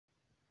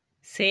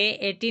সে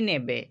এটি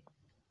নেবে।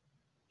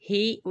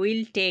 He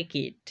will take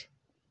it.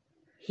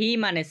 হি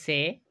মানে সে,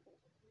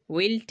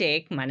 উইল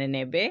টেক মানে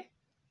নেবে,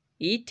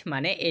 ইট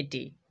মানে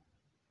এটি।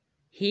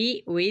 হি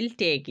উইল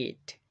টেক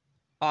ইট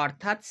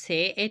অর্থাৎ সে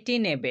এটি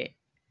নেবে।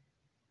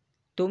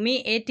 তুমি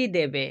এটি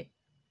দেবে।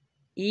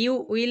 You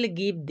will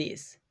give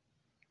this.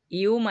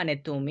 You মানে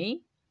তুমি,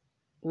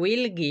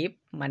 উইল গিভ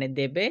মানে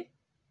দেবে,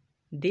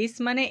 দিস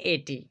মানে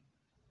এটি।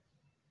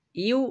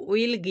 ইউ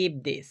উইল গিভ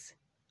দিস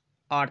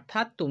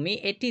অর্থাৎ তুমি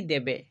এটি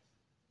দেবে।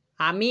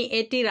 আমি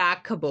এটি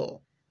রাখব।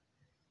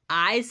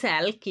 I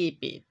shall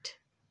keep it.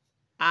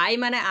 I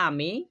মানে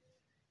আমি,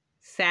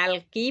 শ্যাল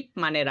কিপ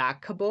মানে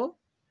রাখব,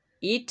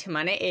 ইট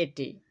মানে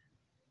এটি।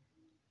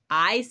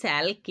 আই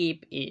শ্যাল কিপ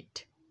ইট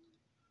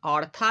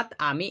অর্থাৎ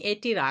আমি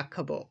এটি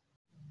রাখব।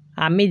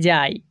 আমি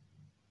যাই।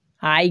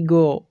 I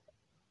go.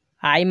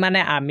 আই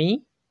মানে আমি,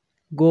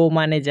 গো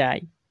মানে যাই।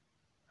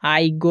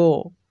 আই গো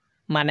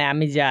মানে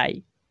আমি যাই।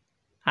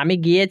 আমি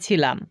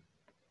গিয়েছিলাম।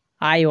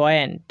 I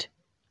went.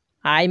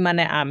 আই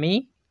মানে আমি,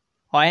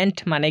 ওয়েন্ট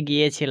মানে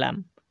গিয়েছিলাম।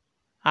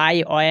 আই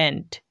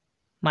ওয়েন্ট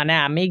মানে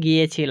আমি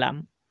গিয়েছিলাম।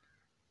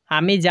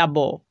 আমি যাব।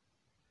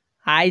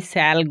 I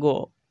shall go.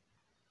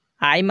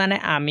 আই মানে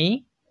আমি,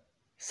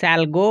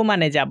 শ্যাল গো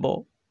মানে যাব।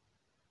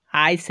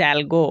 আই শ্যাল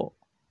গো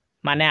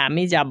মানে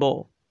আমি যাব।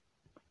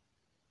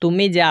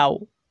 তুমি যাও।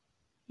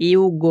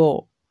 You go.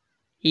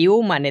 ইউ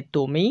মানে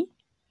তুমি,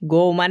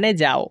 গো মানে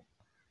যাও।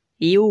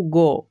 ইউ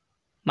গো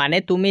মানে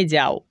তুমি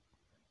যাও।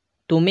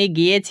 তুমি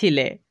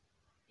গিয়েছিলে।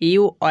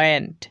 You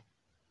went.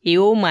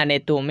 ইউ মানে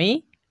তুমি,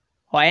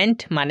 ওয়েন্ট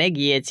মানে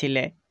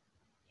গিয়েছিলে।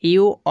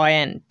 ইউ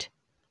ওয়েন্ট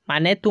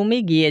মানে তুমি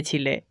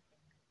গিয়েছিলে।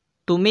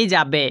 তুমি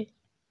যাবে।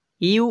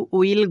 You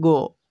will go.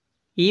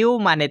 ইউ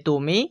মানে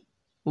তুমি,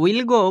 উইল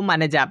গো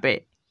মানে যাবে।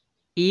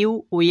 ইউ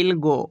উইল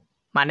গো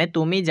মানে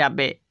তুমি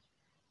যাবে।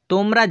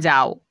 তোমরা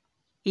যাও।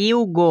 You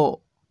go.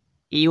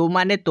 ইউ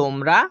মানে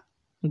তোমরা,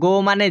 গো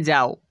মানে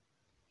যাও।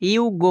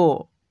 ইউ গো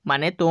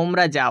মানে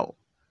তোমরা যাও।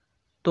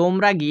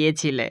 তোমরা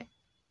গিয়েছিলে।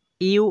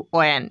 You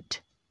went.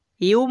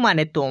 ইউ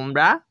মানে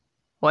তোমরা,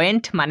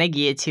 ওয়েন্ট মানে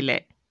গিয়েছিলে।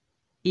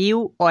 ইউ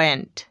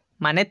ওয়েন্ট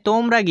মানে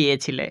তোমরা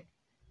গিয়েছিলে।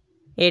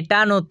 এটা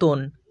নতুন।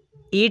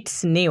 It's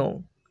new.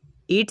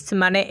 ইটস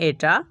মানে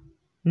এটা,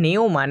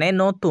 নিউ মানে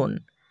নতুন।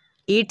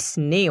 ইটস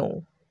নিউ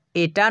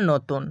এটা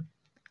নতুন।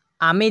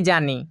 আমি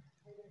জানি।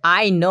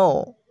 I know.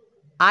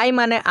 আই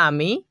মানে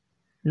আমি,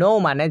 নো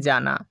মানে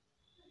জানা।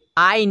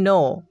 আই নো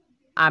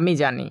আমি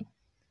জানি।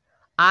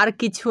 আর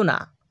কিছু না।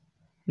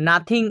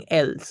 Nothing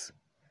else.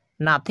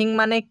 নাথিং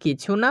মানে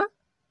কিছু না,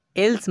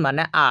 এলস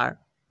মানে আর।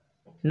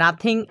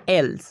 নাথিং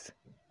এলস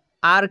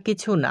আর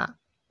কিছু না।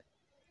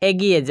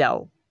 এগিয়ে যাও।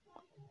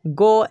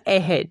 গো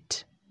এহেড।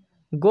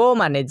 গো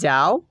মানে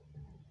যাও,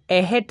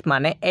 এহেড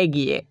মানে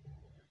এগিয়ে।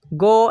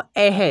 গো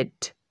এহেড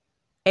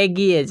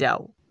এগিয়ে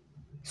যাও।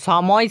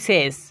 সময়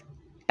শেষ।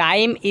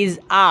 Time is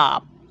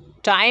up.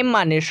 টাইম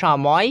মানে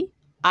সময়,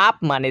 আপ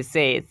মানে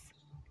শেষ।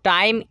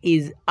 টাইম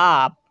ইজ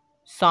আপ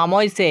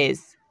সময় শেষ।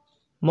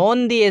 মন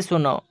দিয়ে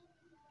শোনো।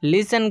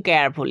 Listen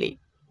carefully.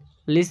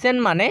 লিসেন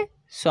মানে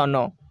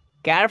শোনো,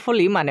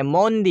 কেয়ারফুলি মানে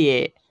মন দিয়ে।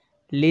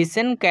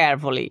 লিসেন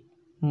কেয়ারফুলি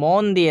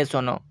মন দিয়ে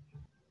শোনো।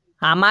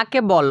 আমাকে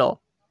বলো।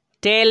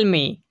 Tell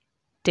me.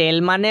 টেল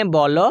মানে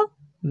বলো,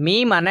 মি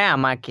মানে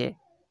আমাকে।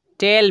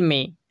 টেল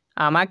মি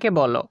আমাকে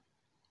বলো।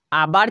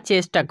 আবার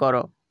চেষ্টা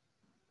করো।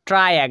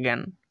 Try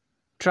again.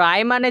 ট্রাই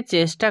মানে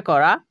চেষ্টা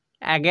করা,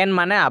 অ্যাগেন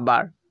মানে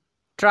আবার।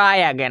 ট্রাই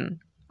অ্যাগেন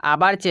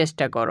আবার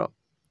চেষ্টা করো।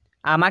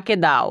 আমাকে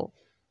দাও।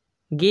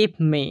 Give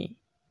me.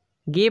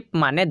 গিভ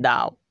মানে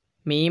দাও,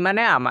 মি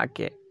মানে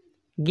আমাকে।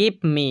 গিভ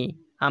মি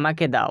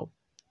আমাকে দাও।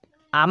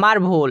 আমার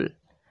ভুল।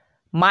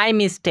 My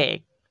mistake.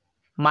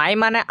 মাই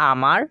মানে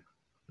আমার,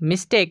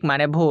 মিস্টেক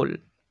মানে ভুল।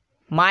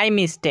 মাই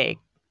মিস্টেক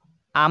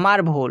আমার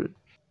ভুল।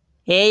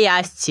 এই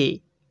আসছি।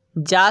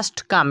 Just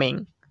coming.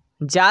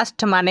 জাস্ট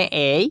মানে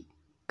এই,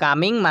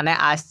 কামিং মানে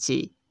আসছি।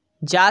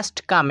 জাস্ট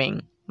কামিং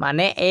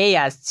মানে এই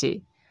আসছি।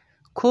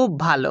 খুব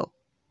ভালো।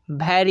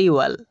 Very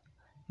well.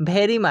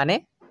 ভেরি মানে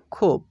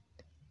খুব,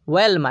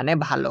 ওয়েল মানে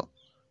ভালো।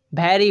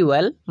 ভেরি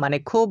ওয়েল মানে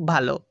খুব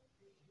ভালো।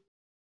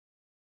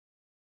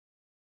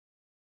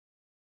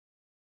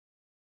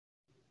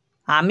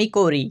 আমি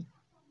করি।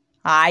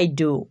 I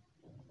do.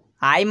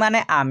 আই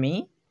মানে আমি,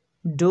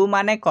 ডু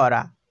মানে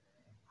করা।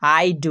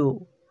 আই ডু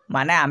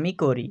মানে আমি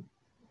করি।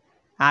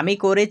 আমি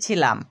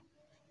করেছিলাম।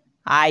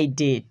 I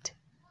did.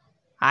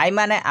 আই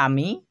মানে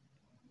আমি,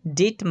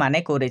 ডিড মানে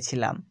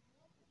করেছিলাম।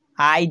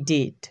 আই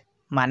ডিড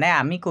মানে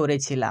আমি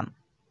করেছিলাম।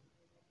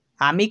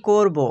 আমি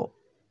করব।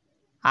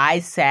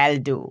 I shall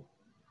do.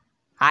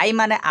 আই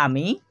মানে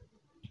আমি,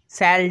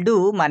 শ্যাল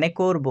ডু মানে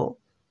করব।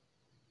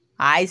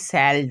 আই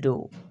শ্যাল ডু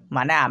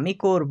মানে আমি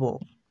করব।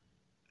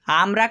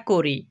 আমরা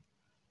করি।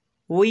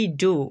 We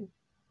do.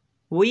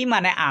 উই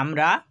মানে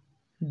আমরা,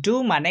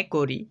 ডু মানে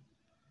করি।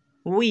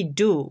 উই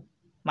ডু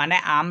মানে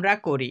আমরা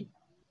করি।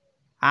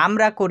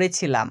 আমরা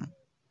করেছিলাম।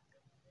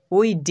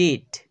 We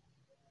did.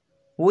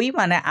 উই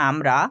মানে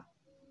আমরা,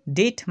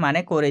 ডিড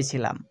মানে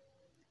করেছিলাম।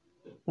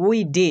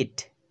 উই ডিড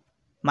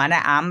মানে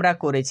আমরা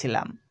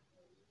করেছিলাম।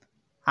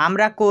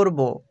 আমরা করব।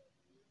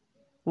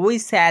 We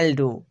shall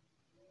do.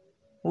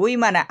 উই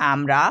মানে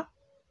আমরা,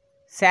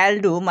 শ্যাল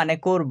ডু মানে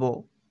করব।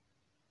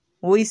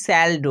 উই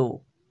শ্যাল ডু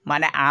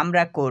মানে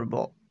আমরা করব।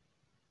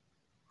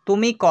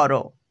 তুমি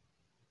করো।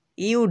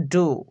 You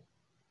do.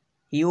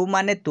 ইউ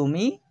মানে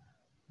তুমি,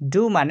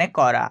 ডু মানে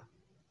করা।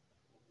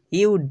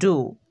 ইউ ডু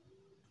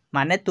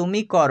মানে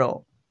তুমি করো।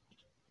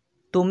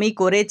 তুমি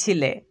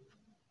করেছিলে।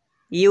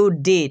 You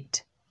did.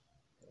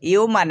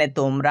 ইউ মানে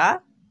তোমরা,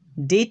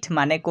 ডিড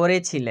মানে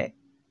করেছিলে।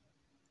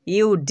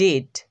 ইউ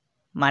ডিড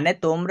মানে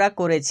তোমরা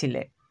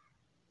করেছিলে।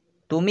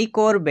 তুমি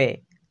করবে।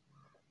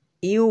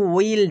 You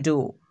will do.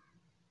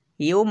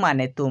 ইউ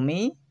মানে তুমি,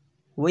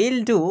 উইল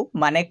ডু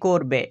মানে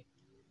করবে।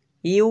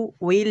 ইউ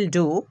উইল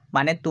ডু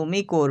মানে তুমি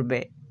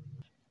করবে।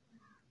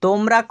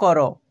 তোমরা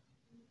করো।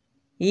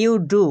 You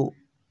do.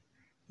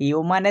 ইউ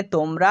মানে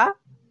তোমরা,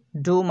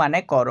 ডু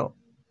মানে করো।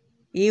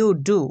 ইউ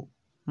ডু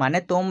মানে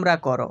তোমরা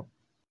করো।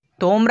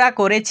 তোমরা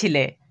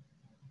করেছিলে।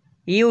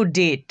 You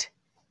did.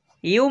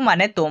 ইউ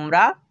মানে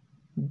তোমরা,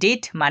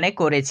 ডিড মানে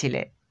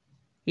করেছিলে।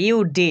 ইউ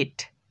ডিড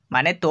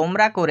মানে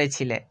তোমরা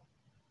করেছিলে।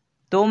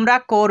 তোমরা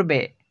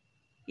করবে।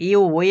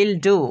 You will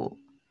do.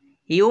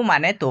 ইউ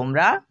মানে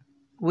তোমরা,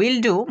 উইল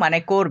ডু মানে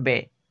করবে।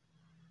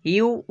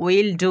 ইউ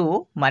উইল ডু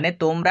মানে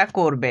তোমরা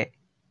করবে।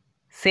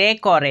 সে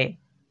করে।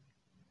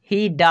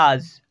 He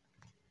does.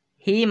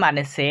 হি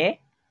মানে সে,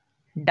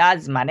 ডাজ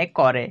মানে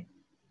করে।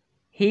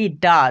 হি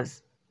ডাজ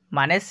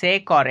মানে সে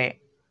করে।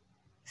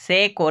 সে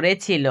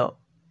করেছিল।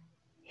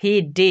 He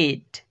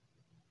did.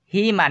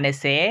 হি মানে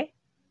সে,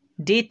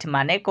 ডিড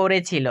মানে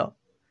করেছিল।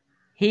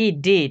 হি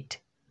ডিড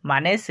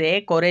মানে সে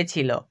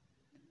করেছিল।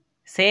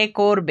 সে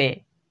করবে।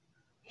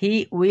 He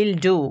will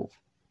do.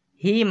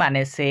 হি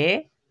মানে সে,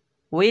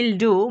 উইল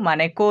ডু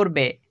মানে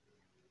করবে।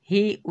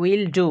 হি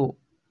উইল ডু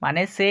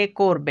মানে সে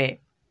করবে।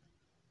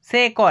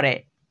 সে করে।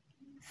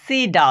 She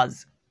does.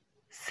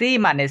 সি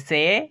মানে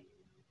সে,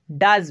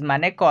 ডাজ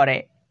মানে করে।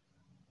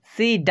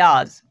 সি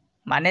ডাজ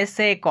মানে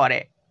সে করে।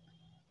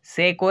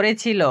 সে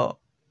করেছিল।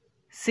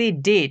 C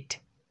did.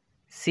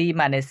 সি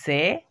মানে সে,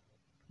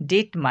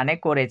 ডিড মানে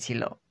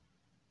করেছিল।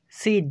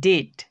 সি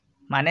ডিড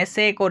মানে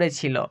সে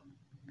করেছিল।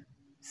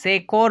 সে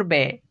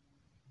করবে।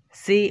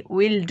 C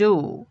will do.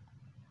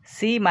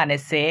 সি মানে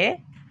সে,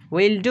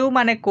 উইল ডু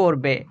মানে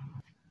করবে।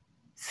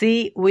 সি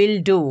উইল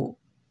ডু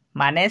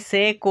মানে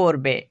সে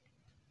করবে।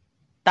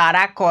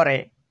 তারা করে।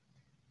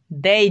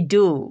 দেই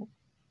ডু।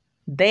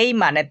 দেই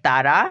মানে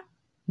তারা,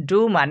 ডু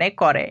মানে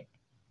করে।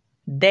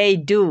 দেই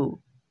ডু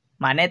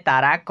মানে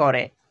তারা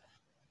করে।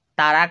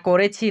 তারা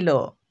করেছিল।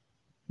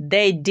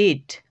 দেই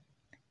ডিড।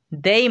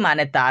 দেই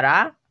মানে তারা,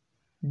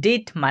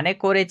 ডিড মানে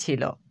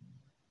করেছিল।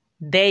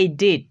 দেই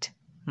ডিড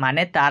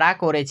মানে তারা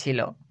করেছিল।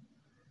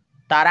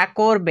 তারা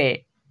করবে।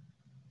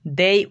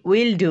 দেই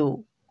উইল ডু।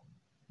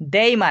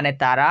 দেই মানে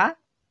তারা,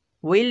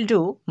 উইল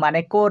ডু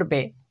মানে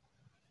করবে।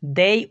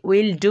 দেই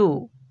উইল ডু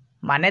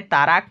মানে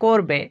তারা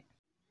করবে।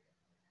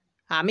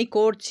 আমি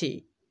করছি।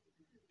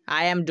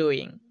 I am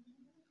doing.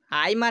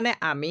 আই মানে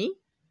আমি,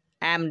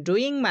 অ্যাম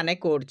ডুইং মানে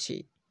করছি।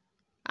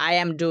 আই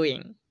অ্যাম ডুইং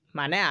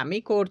মানে আমি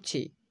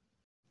করছি।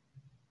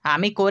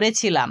 আমি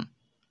করেছিলাম।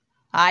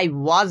 I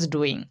was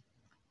doing.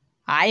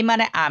 আই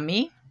মানে আমি,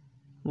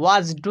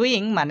 ওয়াজ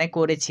ডুইং মানে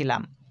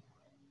করেছিলাম।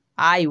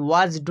 আই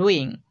ওয়াজ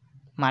ডুইং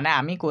মানে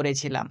আমি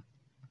করেছিলাম।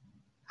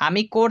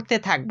 আমি করতে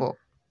থাকব।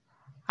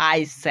 I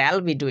shall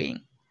be doing.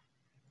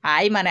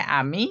 I মানে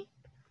আমি,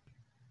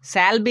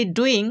 শ্যাল বি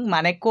ডুইং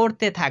মানে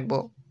করতে থাকব।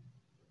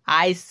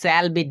 আই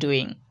শ্যাল বি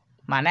ডুইং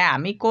মানে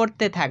আমি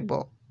করতে থাকব।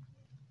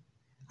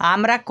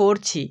 আমরা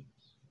করছি।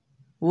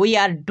 We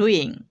are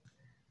doing.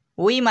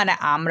 উই মানে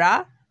আমরা,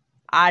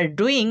 আর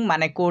ডুইং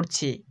মানে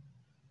করছি।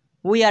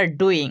 উই আর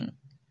ডুইং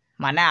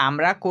মানে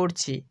আমরা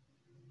করছি।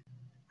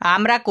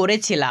 আমরা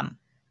করেছিলাম।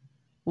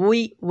 We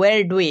were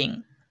doing.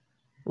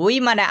 উই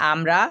মানে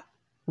আমরা,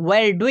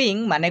 ওয়ার ডুইং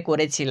মানে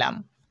করেছিলাম।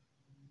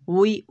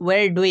 উই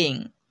ওয়ার ডুইং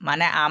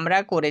মানে আমরা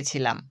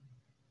করেছিলাম।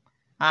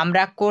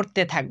 আমরা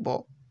করতে থাকব।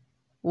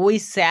 We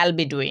shall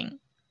be doing.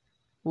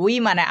 We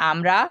মানে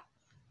আমরা,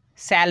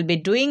 শ্যাল বি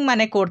ডুইং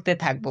মানে করতে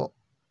থাকব।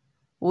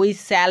 উই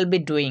শ্যাল বি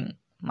ডুইং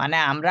মানে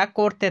আমরা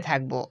করতে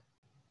থাকব।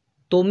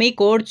 তুমি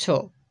করছো।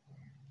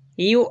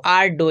 You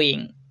are doing.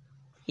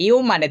 ইউ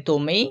মানে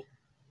তুমি,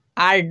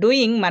 আর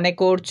ডুইং মানে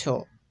করছো।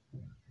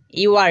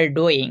 ইউ আর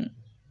ডুইং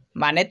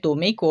মানে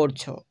তুমি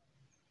করছো।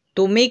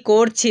 তুমি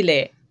করছিলে।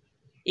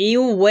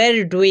 You were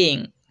doing.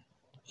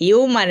 ইউ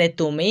মানে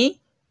তুমি,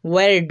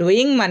 ওয়ার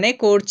ডুইং মানে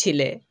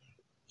করছিলে।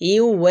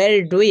 ইউ ওয়ার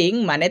ডুইং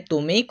মানে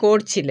তুমি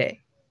করছিলে।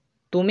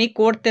 তুমি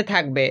করতে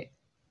থাকবে।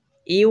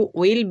 You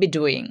will be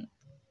doing.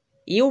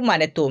 You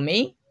মানে তুমি,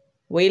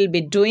 উইল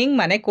বি ডুইং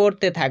মানে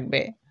করতে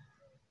থাকবে।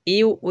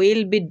 ইউ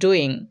উইল বি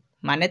ডুইং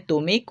মানে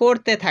তুমি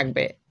করতে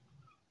থাকবে।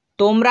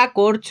 তোমরা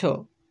করছো।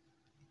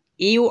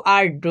 You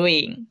are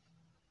doing.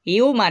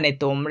 ইউ মানে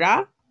তোমরা,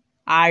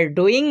 আর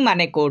ডুইং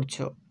মানে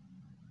করছো।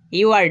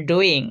 ইউ আর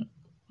ডুইং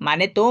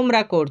মানে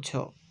তোমরা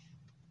করছো।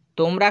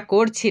 তোমরা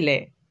করছিলে।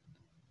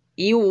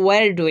 You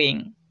were doing.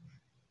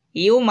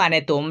 ইউ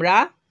মানে তোমরা,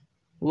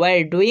 ওয়ার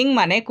ডুইং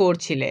মানে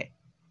করছিলে।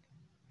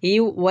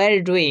 ইউ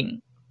ওয়ার ডুইং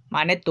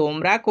মানে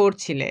তোমরা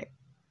করছিলে,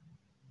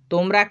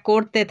 তোমরা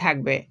করতে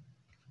থাকবে।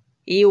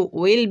 You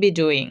will be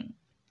doing,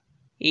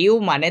 you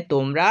মানে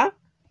তোমরা,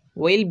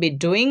 উইল বি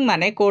ডুইং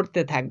মানে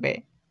করতে থাকবে।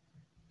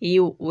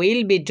 ইউ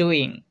উইল বি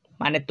ডুইং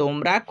মানে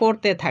তোমরা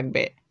করতে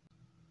থাকবে।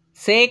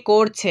 সে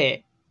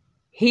করছে,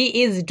 হি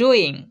ইজ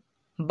ডুইং,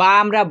 বা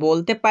আমরা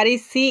বলতে পারি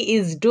সি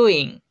ইজ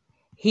ডুইং।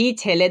 হি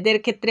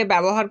ছেলেদের ক্ষেত্রে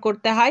ব্যবহার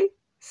করতে হয়,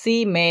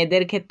 সি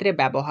মেয়েদের ক্ষেত্রে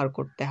ব্যবহার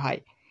করতে হয়।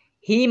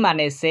 হি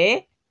মানে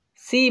সে,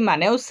 সি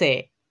মানেও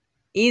সে।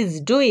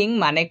 ইজ ডুইং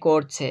মানে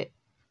করছে।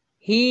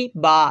 হি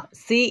বা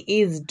সি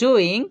ইজ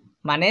ডুইং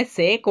মানে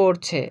সে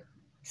করছে,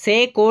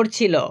 সে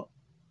করছিল।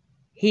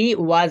 হি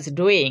ওয়াজ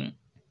ডুইং,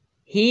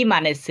 হি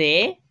মানে সে,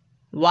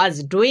 ওয়াজ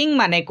ডুইং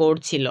মানে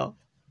করছিল।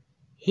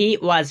 হি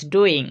ওয়াজ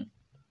ডুইং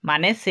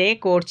মানে সে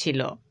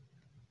করছিল।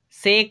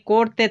 সে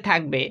করতে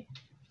থাকবে,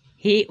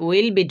 হি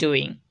উইল বি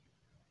ডুইং।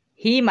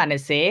 হি মানে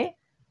সে,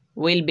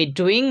 উইল বি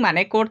ডুইং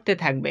মানে করতে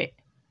থাকবে।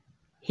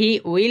 হি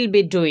উইল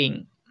বি ডুইং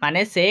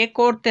মানে সে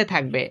করতে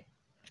থাকবে।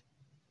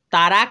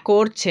 তারা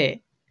করছে,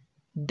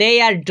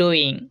 দে আর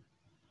ডুইং।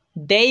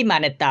 দে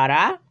মানে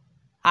তারা,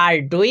 আর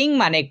ডুইং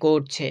মানে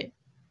করছে।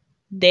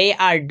 দে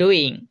আর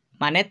ডুইং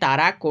মানে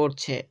তারা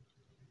করছে,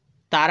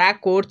 তারা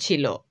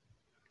করছিল।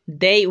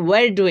 দে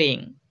ওয়ার ডুইং,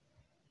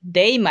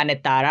 দে মানে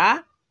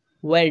তারা,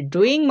 ওয়ার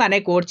ডুইং মানে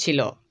করছিল।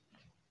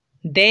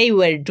 দে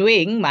ওয়ার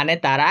ডুইং মানে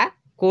তারা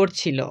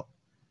করছিল,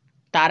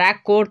 তারা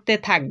করতে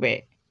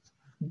থাকবে।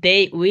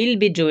 দে উইল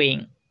বি ডুইং,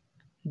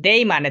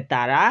 দে মানে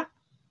তারা,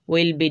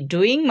 উইল বি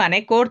ডুইং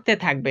মানে করতে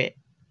থাকবে।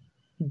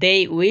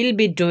 দে উইল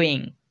বি ডুইং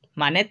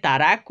মানে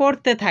তারা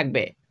করতে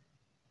থাকবে।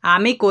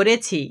 আমি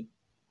করেছি,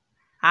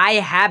 আই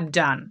হ্যাভ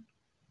ডান।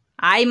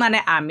 আই মানে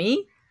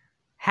আমি,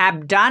 হ্যাভ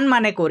ডান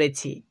মানে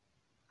করেছি।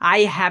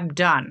 আই হ্যাভ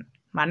ডান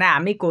মানে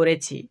আমি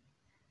করেছি।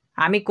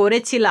 আমি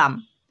করেছিলাম,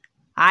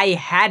 আই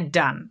হ্যাড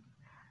ডান।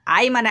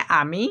 আই মানে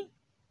আমি,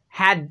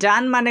 হ্যাড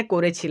ডান মানে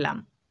করেছিলাম।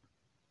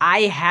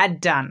 আই হ্যাড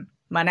ডান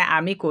মানে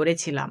আমি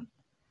করেছিলাম।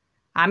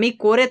 আমি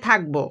করে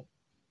থাকব,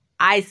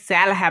 I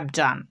shall have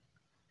done.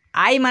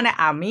 I মানে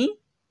আমি,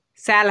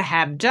 শ্যাল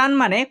হ্যাভ ডান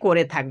মানে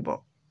করে থাকব।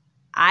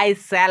 আই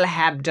শ্যাল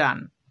হ্যাভ ডান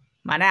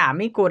মানে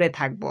আমি করে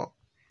থাকব।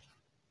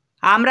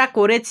 আমরা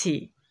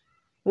করেছি,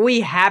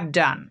 উই হ্যাভ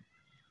ডান।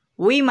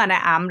 উই মানে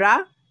আমরা,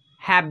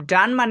 হ্যাভ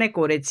ডান মানে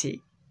করেছি।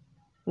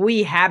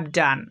 উই হ্যাভ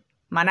ডান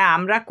মানে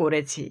আমরা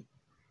করেছি।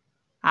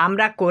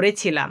 আমরা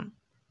করেছিলাম,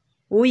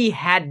 উই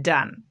হ্যাড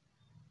ডান।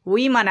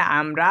 উই মানে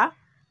আমরা,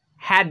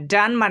 হ্যাড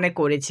ডান মানে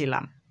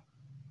করেছিলাম।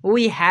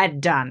 উই হ্যাড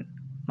ডান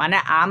মানে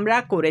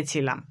আমরা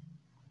করেছিলাম।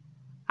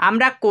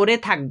 আমরা করে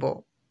থাকব,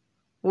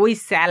 we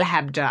shall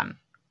have done.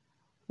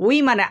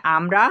 We মানে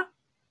আমরা,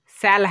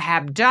 শ্যাল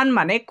হ্যাভ ডান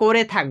মানে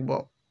করে থাকব।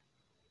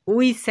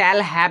 উই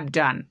শ্যাল হ্যাভ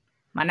ডান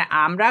মানে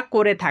আমরা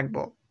করে থাকব।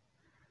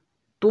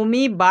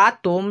 তুমি বা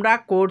তোমরা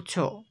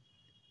করছো,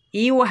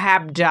 ইউ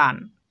হ্যাভ ডান।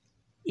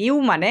 ইউ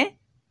মানে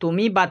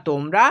তুমি বা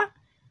তোমরা,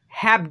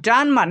 হ্যাভ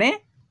ডান মানে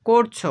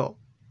করছো।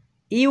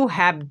 ইউ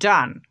হ্যাভ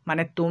ডান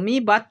মানে তুমি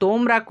বা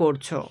তোমরা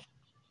করছো।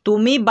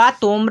 তুমি বা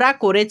তোমরা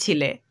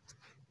করেছিলে,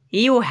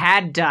 ইউ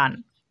হ্যাড ডান।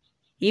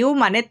 ইউ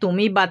মানে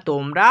তুমি বা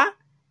তোমরা,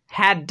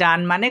 হ্যাড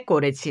ডান মানে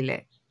করেছিলে।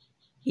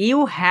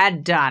 ইউ হ্যাড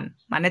ডান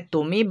মানে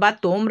তুমি বা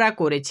তোমরা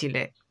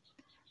করেছিলে।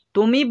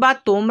 তুমি বা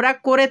তোমরা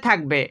করে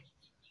থাকবে,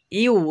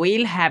 you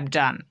will have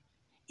done.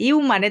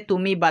 You মানে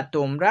তুমি বা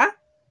তোমরা,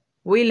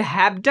 উইল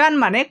হ্যাভ ডান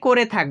মানে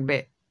করে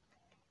থাকবে।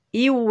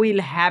 ইউ উইল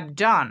হ্যাভ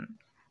ডান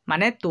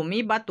মানে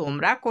তুমি বা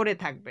তোমরা করে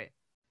থাকবে।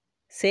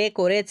 সে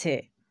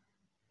করেছে,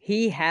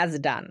 হি হ্যাজ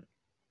ডান।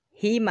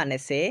 হি মানে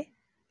সে,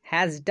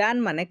 হ্যাজ ডান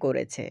মানে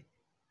করেছে।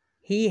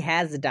 হি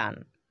হ্যাজ ডান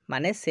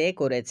মানে সে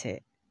করেছে।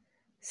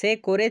 সে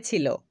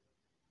করেছিল,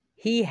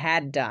 হি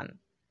হ্যাড ডান।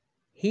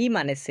 হি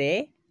মানে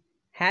সে,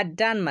 হ্যাড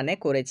ডান মানে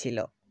করেছিল।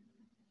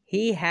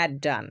 হি হ্যাড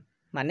ডান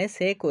মানে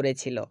সে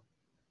করেছিল।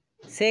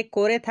 সে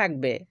করে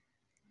থাকবে,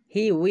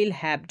 হি উইল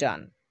হ্যাভ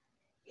ডান।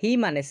 হি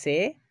মানে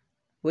সে,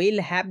 উইল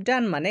হ্যাভ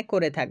ডান মানে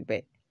করে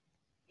থাকবে।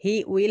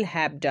 হি উইল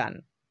হ্যাভ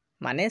ডান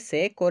মানে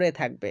সে করে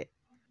থাকবে।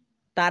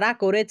 তারা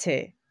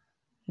করেছে,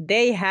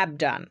 they have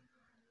done.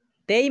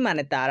 they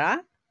মানে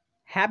তারা,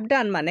 have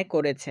done মানে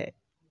করেছে।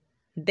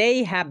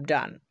 they have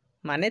done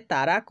মানে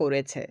তারা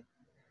করেছে।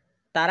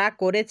 তারা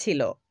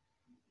করেছিল,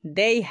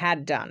 they had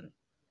done.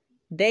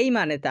 they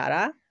মানে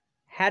তারা,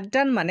 had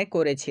done মানে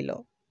করেছিল।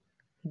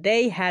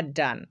 they had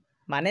done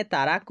মানে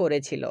তারা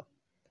করেছিল।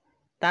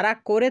 তারা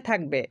করে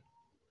থাকবে,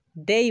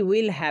 they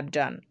will have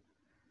done.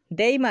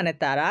 they মানে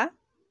তারা,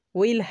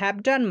 will have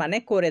done মানে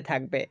করে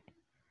থাকবে।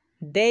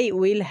 they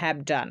will have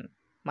done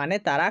মানে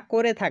তারা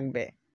করে থাকবে।